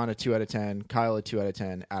 John a 2 out of 10. Kyle a 2 out of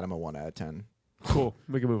 10. Adam a 1 out of 10. Cool.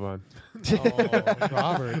 We can move on. Oh,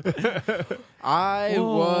 Robert, I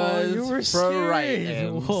Whoa, was you were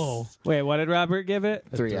frightened. Whoa. Wait, what did Robert give it?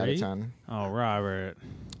 3 out of 3? 10. Oh, Robert.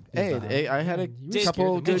 Hey, I had a were couple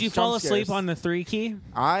scared. good Did you fall jump asleep scares. on the 3 key?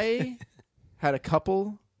 I had a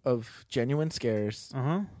couple of genuine scares. Uh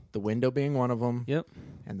huh. The window being one of them. Yep.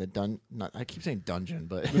 and I keep saying dungeon,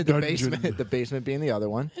 but The the dungeon. basement. The basement being the other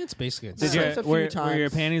one. It's basically a Did So you, it's a few were your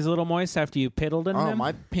times. panties a little moist after you piddled in Oh, them?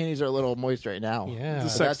 my panties are a little moist right now. Yeah. But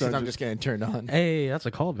Sex that's because I'm dungeon. just getting turned on. Hey, that's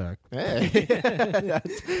a callback. Hey,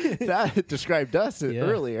 that described us Yeah.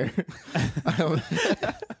 earlier.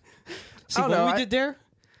 See I don't what know, we I- did there?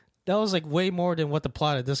 That was like way more than what the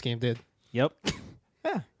plot of this game did. Yep.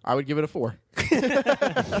 Yeah, I would give it a 4.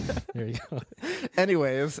 There you go.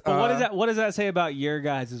 Anyways, But what does that say about your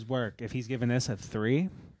guys' work? If he's giving this a 3,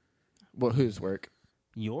 Well, whose work?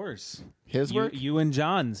 yours, His work. you and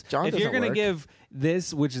John's. John if you're doesn't gonna work. give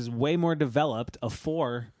this, which is way more developed, a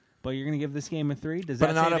 4, but you're gonna give this game a 3, does But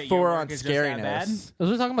that not say a that your 4 work on is just that bad? scariness.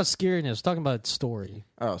 We're talking about scariness. We're talking about story.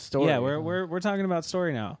 Oh, story. Yeah, we're talking about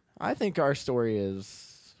story now. I think our story is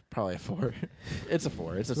probably a 4. It's a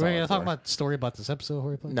 4. It's a solid We're going to talk 4. about story about this episode.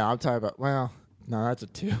 Horror Play? No, I'm talking about. Well, no, that's a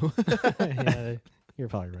 2. Yeah, you're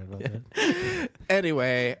probably right about that.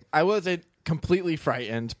 Anyway, I wasn't completely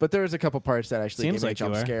frightened, but there was a couple parts that actually Seems gave me like a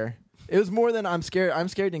jump you are. scare. It was more than I'm scared. I'm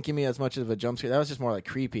scared didn't give me as much of a jump scare. That was just more like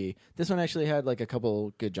creepy. This one actually had like a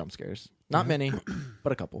couple good jump scares. Not many,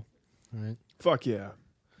 but a couple. All right. Fuck yeah.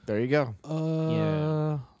 There you go.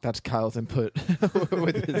 Yeah. That's Kyle's input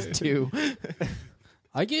with his 2.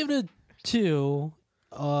 I gave it a 2.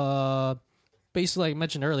 Basically, like I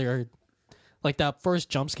mentioned earlier, like that first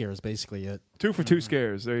jump scare is basically it. 2 for 2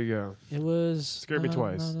 scares. There you go. It was Scared me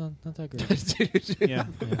twice. No, not that great. Yeah.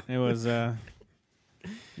 It was yeah.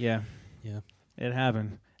 Yeah. It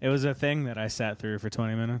happened. It was a thing that I sat through for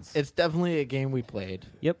 20 minutes. It's definitely a game we played.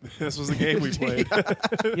 Yep. This was the game we played.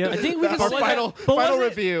 Yeah, I think we That's can our was final but final was it-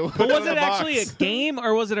 review. But was In the it actually a box. game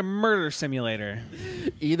or was it a murder simulator?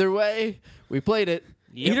 Either way, we played it.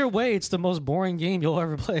 Yep. Either way, it's the most boring game you'll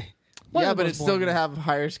ever play. One Yeah, of the but most it's still boring going to games. have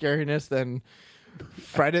higher scariness than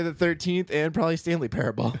Friday the 13th and probably Stanley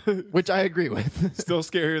Parable, which I agree with. Still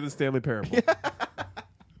scarier than Stanley Parable.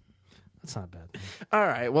 That's not bad. All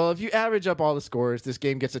right. Well, if you average up all the scores, this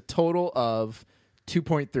game gets a total of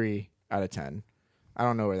 2.3 out of 10. I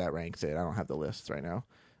don't know where that ranks it. I don't have the lists right now.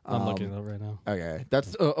 I'm looking it up right now. Okay.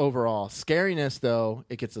 That's overall. Scariness, though,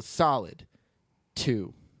 it gets a solid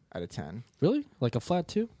 2 out of 10. Really? Like a flat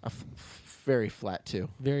 2? A very flat 2.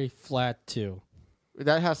 Very flat 2.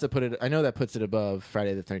 That has to put it. I know that puts it above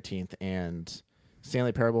Friday the 13th and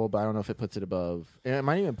Stanley Parable, but I don't know if it puts it above. It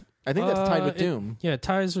might even. I think that's tied with Doom. Yeah,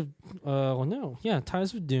 ties with. Well, no. Yeah,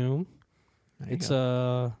 ties with Doom. There you It's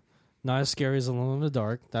go. not as scary as Alone in the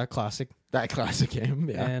Dark. That classic. That classic game.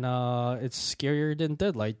 Yeah. And it's scarier than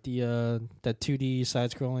Deadlight. The that 2D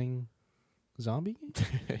side-scrolling zombie game.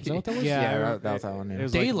 Is that what that was? Yeah, that was that one. it Yeah.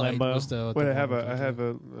 was like Daylight Limbo. was the. Wait, the I have one a was I have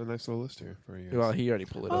a nice little list here for you. guys. Well, he already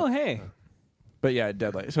pulled it Oh, up. hey. But yeah,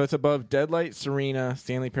 Deadlight. So it's above Deadlight, Serena,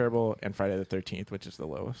 Stanley Parable, and Friday the 13th, which is the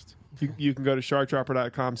lowest. You can go to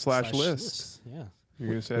sharkdropper.com/list. Yeah. You're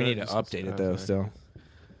gonna say We that? need to update it though. Still.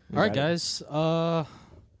 All right, guys.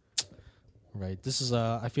 Right. This is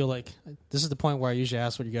I feel like this is the point where I usually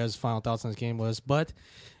ask what you guys' final thoughts on this game was, but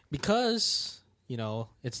because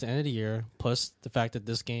it's the end of the year, plus the fact that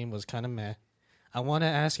this game was kind of meh, I want to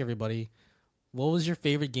ask everybody, what was your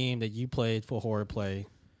favorite game that you played for Horror Play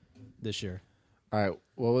this year? All right.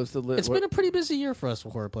 What was the list? It's been a pretty busy year for us for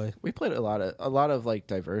Horror Play. We played a lot of like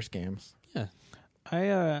diverse games. Yeah.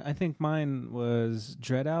 I think mine was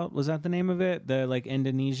Dread Out. Was that the name of it? The like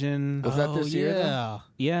Indonesian. Was that this year, then? Yeah.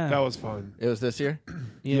 Yeah. That was fun. It was this year.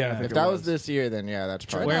 Yeah, I yeah. think If it that was. was this year, then yeah, that's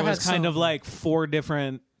probably. Where it Dread was had kind some- of like 4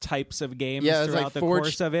 different types of games Yeah, it was throughout like the 4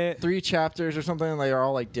 course of it. 3 chapters or something. They are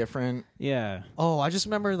all like different. Yeah. Oh, I just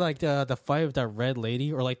remember like the fight with that red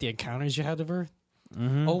lady, or like the encounters you had with her.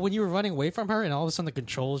 Mm-hmm. Oh, when you were running away from her, and all of a sudden the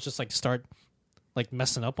controls just like start like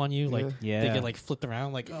messing up on you, like Yeah. they get like flipped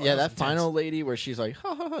around, like Yeah, that was final intense. lady where she's like,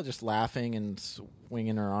 ha ha ha, just laughing and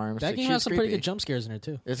swinging her arms. That Like, game she's has some pretty creepy. good jump scares in it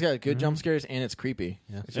too. It's got good jump scares and it's creepy.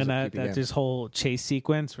 Yeah. It's just And a that creepy game. just whole chase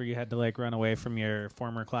sequence where you had to like run away from your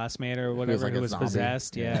former classmate or whatever like who a was zombie.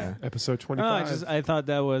 possessed. Yeah. Episode Oh, 25. I thought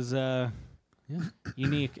that was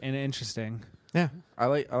unique and interesting. Yeah, I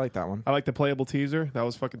like that one. I like the playable teaser. That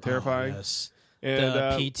was fucking terrifying. Oh, yes, And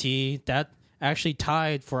the PT that actually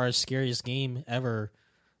tied for our scariest game ever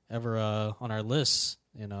on our lists.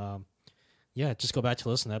 And yeah, just go back to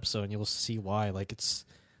listen to the episode and you'll see why. Like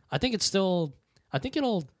I think it'll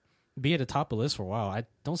be at the top of the list for a while. I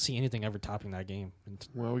don't see anything ever topping that game. And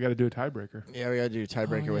well, we got to do a tiebreaker. Yeah, we got to do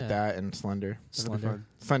tiebreaker Oh, with yeah. that and Slender. That'll be Slender. fun.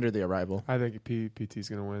 Slender the Arrival. I think PT's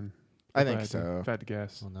gonna win. I If think had to- so. If I had to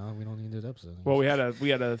guess. Well, no, we don't need to do the episode. Well, we had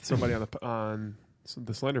somebody on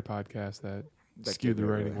the Slender podcast that skewed the gave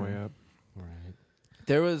it rating away, way huh? up. Right.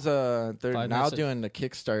 There was they're 5 now minutes- doing the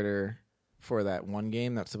Kickstarter for that one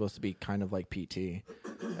game that's supposed to be kind of like PT.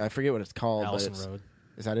 I forget what it's called. Allison but it's, Road.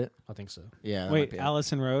 Is that it? I think so. Yeah. that might Wait, be it.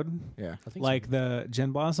 Allison Road, Yeah. I think like the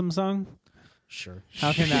Gin Blossom song. Sure.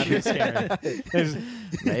 How can that be scary? There's-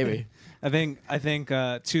 Maybe. I think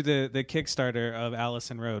to the Kickstarter of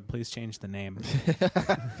Allison Road, please change the name.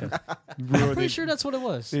 I'm pretty sure that's what it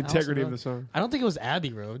was. The integrity Allison of Road. the song. I don't think it was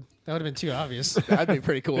Abbey Road. That would have been too obvious. That'd be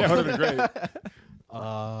pretty cool. Yeah, that would have been great.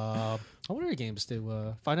 What other games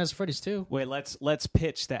do Five Nights at Freddy's 2? Wait, let's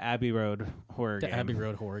pitch the Abbey Road horror The game. Abbey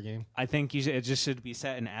Road horror game. I think it just should be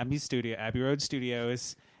set in Abbey Road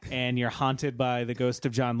Studios, and you're haunted by the ghost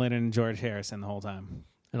of John Lennon and George Harrison the whole time.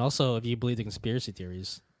 And also, if you believe the conspiracy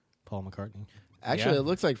theories, Paul McCartney. Actually, Yeah. it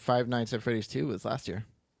looks like Five Nights at Freddy's 2 was last year.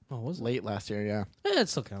 Oh, was it? Late last year, yeah. It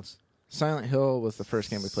still counts. Silent Hill was the first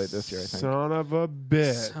game we played this year, I think. Son of a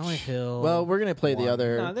bitch. Silent Hill. Well, we're going to play the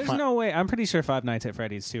other... No, there's no way. I'm pretty sure Five Nights at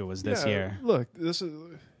Freddy's 2 was this Yeah, year. Look, this is.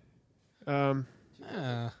 Yeah.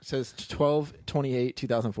 It says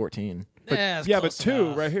 12/28/2014. Yeah, But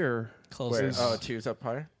 2 right here. Close Where? enough. Oh, 2's up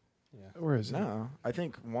higher? Where is it? No, I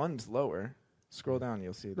think 1's lower. Scroll down,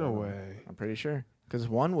 you'll see. No that one. way. I'm pretty sure. Because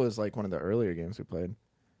 1 was like one of the earlier games we played.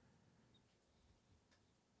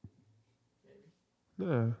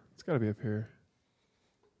 No, it's got to be up here.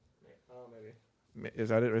 Is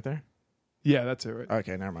that it right there? Yeah, that's it. Right.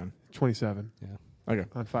 Okay, never mind. 27 Okay.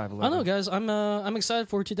 on 511. I don't know, guys. I'm excited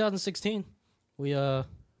for 2016. We got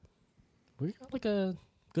like a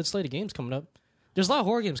good slate of games coming up. There's a lot of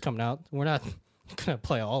horror games coming out. We're not gonna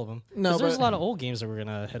play all of them. No, there's but- a lot of old games that we're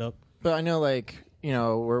gonna hit up. But I know, like, you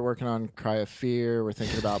know, we're working on Cry of Fear. We're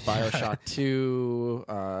thinking about Bioshock 2,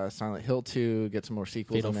 Silent Hill 2, get some more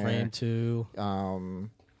sequels Fatal in there. Frame 2.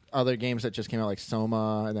 Other games that just came out, like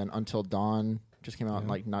Soma, and then Until Dawn just came out Yeah.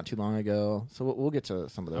 like not too long ago. So we'll get to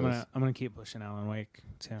some of those. I'm gonna keep pushing Alan Wake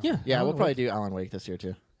too. Yeah, Yeah, we'll Alan probably Wake. do Alan Wake this year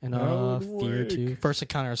too. And Alan Fear Wake. 2. First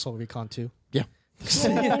Encounter Assault Recon 2. Yeah.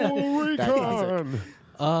 Oh, That classic. Recon.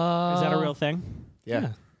 Is that a real thing?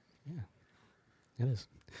 Yeah. It is.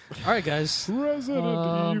 All right, guys.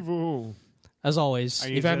 Resident Evil. As always, Are if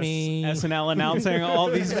you you have just any SNL announcing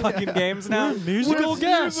all these fucking games now? musical With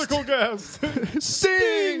guests, Musical guest.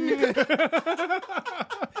 Sting!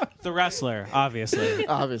 The wrestler, obviously.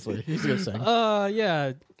 Obviously. He's going to sing.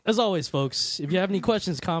 yeah. As always, folks, if you have any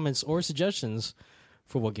questions, comments, or suggestions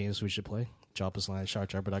for what games we should play, drop us a line at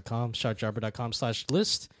sharkjarbber.com,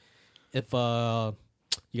 sharkjarbber.com/list. If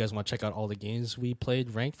you guys want to check out all the games we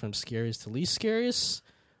played, ranked from scariest to least scariest,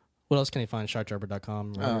 what else can they find?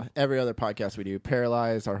 Sharkjarbber.com. Every other podcast we do,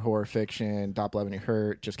 Paralyzed, our horror fiction, Dop 11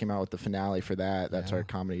 Hurt, just came out with the finale for that. That's Yeah. our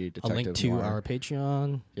comedy A detective link to noir. our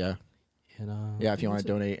Patreon. Yeah. And, Yeah, if you want that's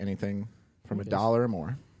to it. donate anything from Okay. $1 or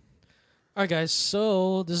more. All right, guys.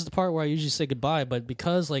 So this is the part where I usually say goodbye, but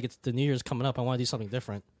because like it's the New Year's coming up, I want to do something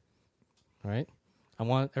different. All right, I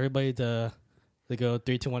want everybody to go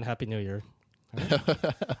 3, 2, 1, Happy New Year.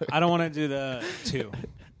 I don't want to do the 2.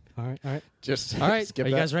 All right. Just All right. skip Are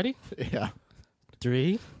you that. guys ready? Yeah.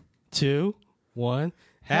 3, 2, 1.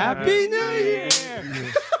 Happy New Year!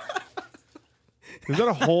 Is that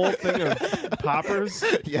a whole thing of poppers?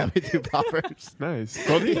 Yeah, we do poppers. Nice.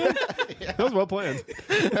 Cody? That was well planned.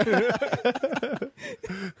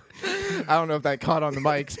 I don't know if that caught on the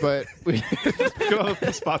mics, but we Look at all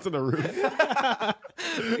the spots on the roof.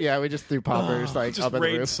 we just threw poppers like Just up at the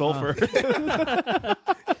rain roof. sulfur.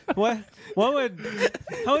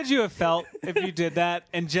 How would you have felt if you did that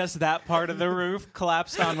and just that part of the roof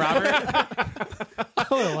collapsed on Robert? I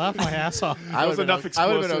would have laughed my ass off. I was would have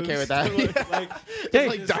enough been okay with that. Like, Hey,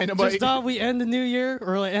 like dynamite. just thought we end the new year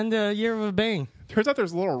or end the year with a bang. Turns out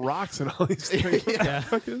there's little rocks in all these things. Yeah.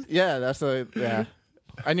 Yeah, yeah.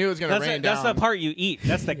 I knew it was gonna rain that's down. the part you eat.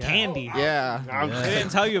 That's the candy. Yeah, They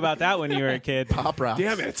didn't tell you about that when you were a kid. pop rocks.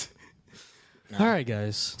 Damn it. All right,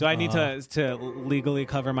 guys. Do I need to legally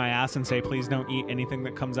cover my ass and say, please don't eat anything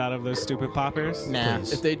that comes out of those stupid poppers? Nah,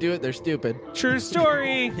 Please. if they do it, they're stupid. True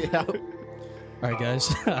story. Yeah. All right,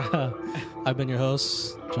 guys. I've been your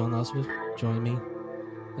host, John Loswith. Join me,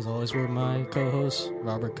 as always, with my co-hosts,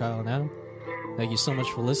 Robert, Kyle, and Adam. Thank you so much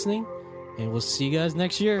for listening, and we'll see you guys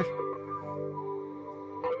next year.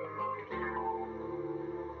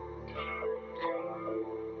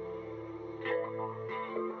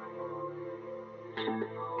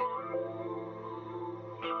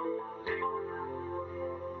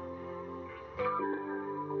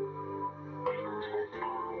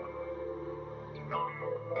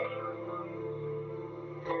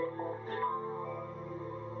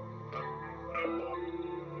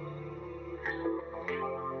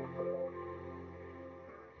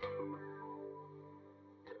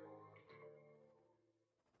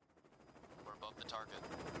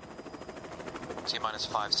 T-minus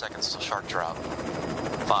 5 seconds till shark drop.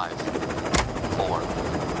 5, 4,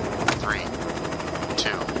 3, 2,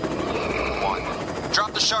 1.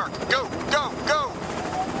 Drop the shark! Go! Go! Go!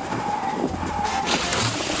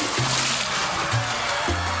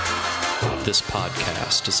 This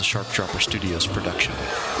podcast is a Shark Dropper Studios production.